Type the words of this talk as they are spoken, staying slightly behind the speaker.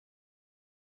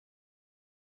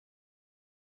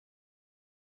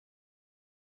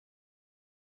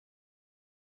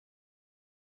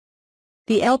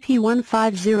The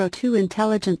LP1502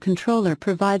 intelligent controller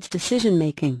provides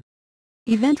decision-making,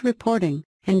 event reporting,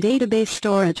 and database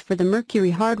storage for the Mercury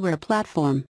hardware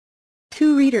platform.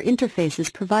 Two reader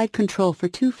interfaces provide control for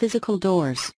two physical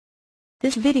doors.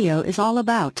 This video is all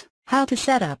about how to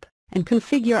set up and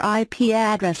configure IP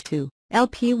address to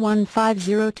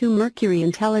LP1502 Mercury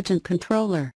intelligent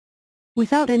controller.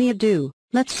 Without any ado,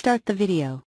 let's start the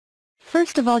video.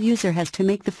 First of all, user has to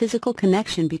make the physical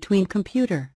connection between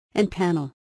computer and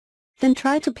panel. Then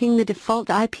try to ping the default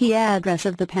IP address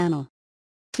of the panel.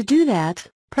 To do that,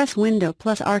 press Window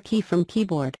plus R key from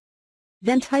keyboard.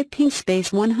 Then type ping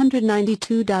space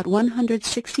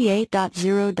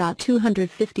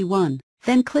 192.168.0.251,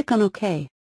 then click on OK.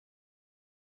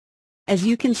 As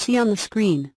you can see on the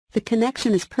screen, the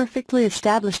connection is perfectly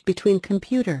established between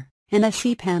computer and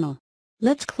IC panel.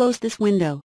 Let's close this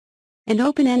window and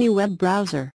open any web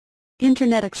browser.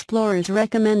 Internet Explorer is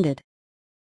recommended.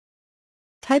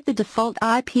 Type the default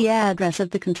IP address of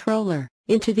the controller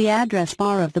into the address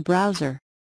bar of the browser.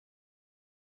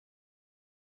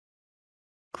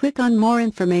 Click on More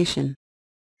Information.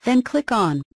 Then click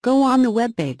on Go on the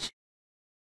web page.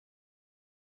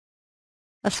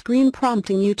 A screen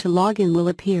prompting you to log in will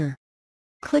appear.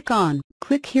 Click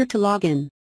here to log in.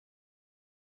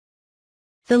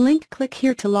 The link Click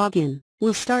here to log in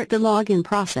will start the login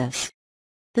process.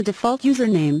 The default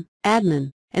username,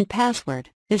 admin, and password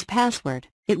is password.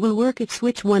 It will work if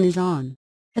switch 1 is on.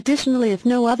 Additionally, if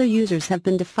no other users have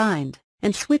been defined,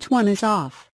 and switch 1 is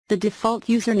off, the default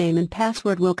username and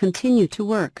password will continue to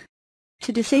work.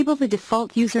 To disable the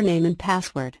default username and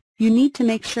password, you need to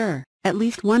make sure at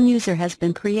least one user has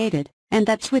been created, and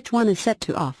that switch 1 is set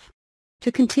to off.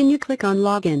 To continue, click on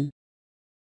Login.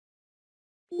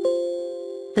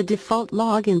 The default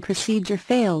login procedure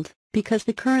failed, because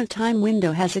the current time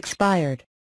window has expired.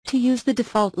 To use the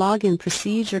default login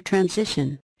procedure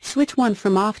transition, switch 1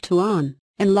 from off to on,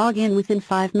 and log in within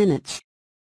 5 minutes.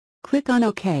 Click on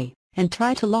OK, and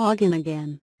try to log in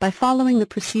again, by following the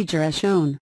procedure as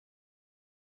shown.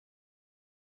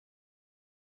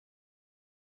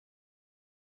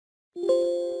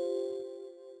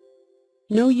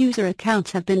 No user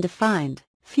accounts have been defined.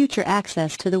 Future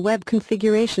access to the web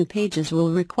configuration pages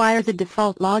will require the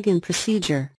default login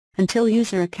procedure, until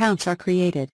user accounts are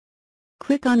created.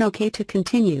 Click on OK to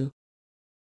continue.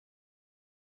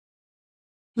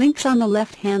 Links on the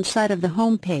left-hand side of the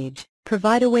home page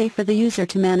provide a way for the user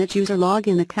to manage user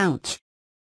login accounts,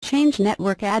 change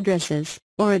network addresses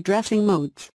or addressing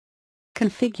modes,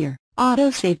 configure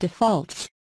autosave defaults,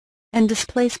 and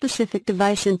display specific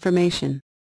device information.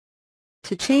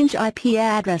 To change IP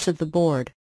address of the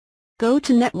board, go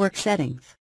to Network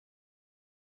Settings.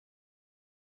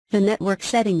 The Network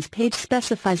Settings page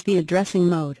specifies the addressing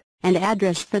mode and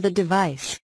address for the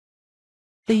device.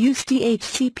 The Use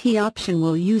DHCP option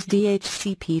will use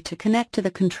DHCP to connect to the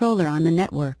controller on the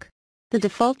network. The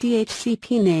default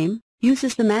DHCP name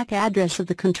uses the MAC address of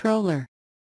the controller.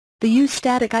 The Use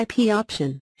Static IP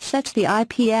option sets the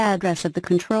IP address of the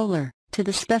controller to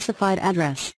the specified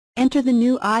address. Enter the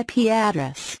new IP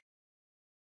address,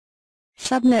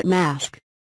 subnet mask,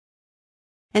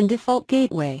 and default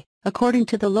gateway, according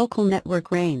to the local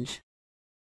network range.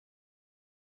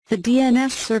 The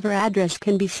DNS server address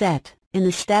can be set in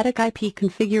the static IP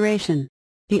configuration.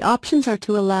 The options are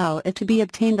to allow it to be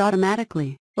obtained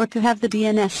automatically, or to have the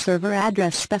DNS server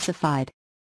address specified.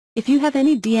 If you have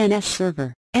any DNS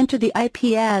server, enter the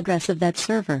IP address of that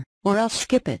server, or else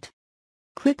skip it.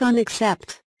 Click on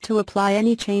Accept to apply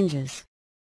any changes.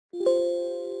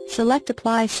 Select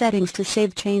Apply Settings to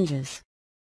save changes.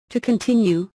 To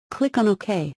continue, click on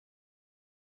OK.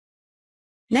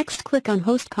 Next, click on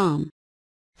Host Comm.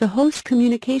 The host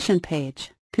communication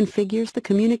page configures the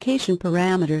communication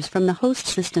parameters from the host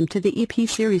system to the EP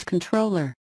series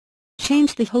controller.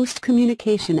 Change the host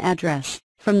communication address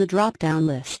from the drop-down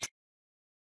list.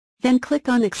 Then click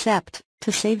on Accept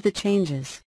to save the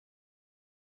changes.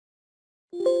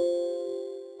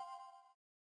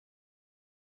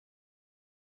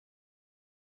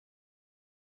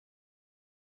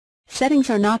 Settings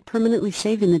are not permanently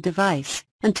saved in the device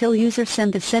until user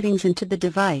send the settings into the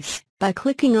device by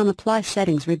clicking on Apply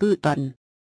Settings Reboot button.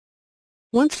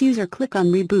 Once user click on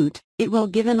Reboot, it will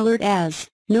give an alert as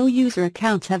no user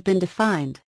accounts have been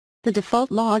defined. The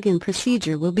default login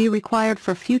procedure will be required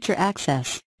for future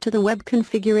access to the web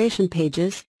configuration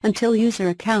pages until user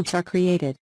accounts are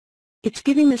created. It's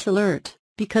giving this alert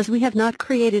because we have not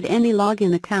created any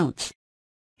login accounts.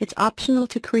 It's optional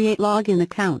to create login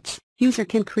accounts. User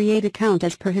can create account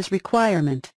as per his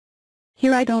requirement.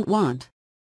 Here I don't want,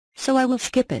 so I will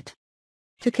skip it.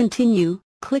 To continue,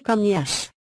 click on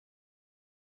Yes.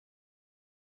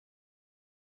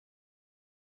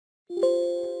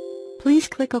 Please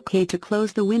click OK to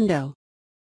close the window.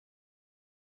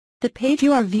 The page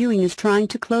you are viewing is trying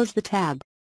to close the tab.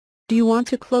 Do you want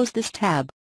to close this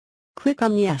tab? Click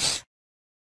on Yes.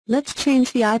 Let's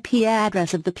change the IP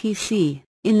address of the PC,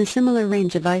 in the similar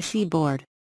range of IC board.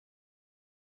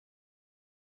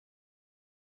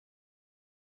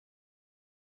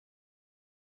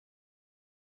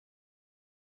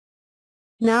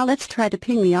 Now let's try to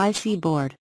ping the IC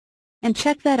board, and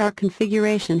check that our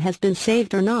configuration has been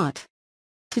saved or not.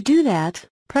 To do that,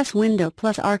 press Window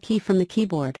plus R key from the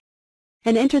keyboard,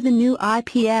 and enter the new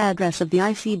IP address of the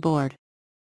IC board.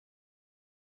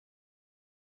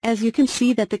 As you can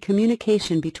see that the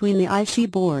communication between the IC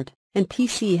board and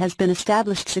PC has been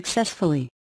established successfully.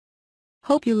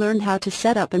 Hope you learned how to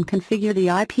set up and configure the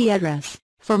IP address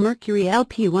for Mercury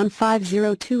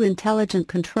LP1502 intelligent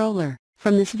controller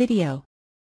from this video.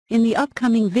 In the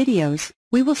upcoming videos,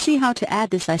 we will see how to add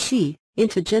this IC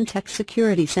into Gentek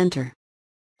Security Center.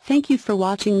 Thank you for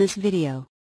watching this video.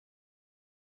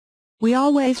 We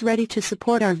always ready to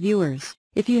support our viewers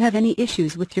if you have any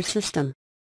issues with your system.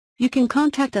 You can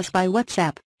contact us by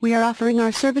WhatsApp. We are offering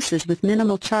our services with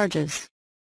minimal charges.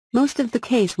 Most of the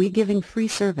case we giving free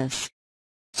service.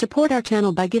 Support our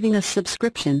channel by giving us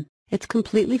subscription. It's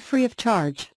completely free of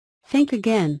charge. Thank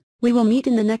again. We will meet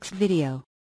in the next video.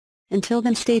 Until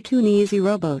then, stay tuned. Easy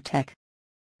Robotech.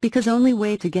 Because only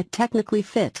way to get technically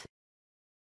fit.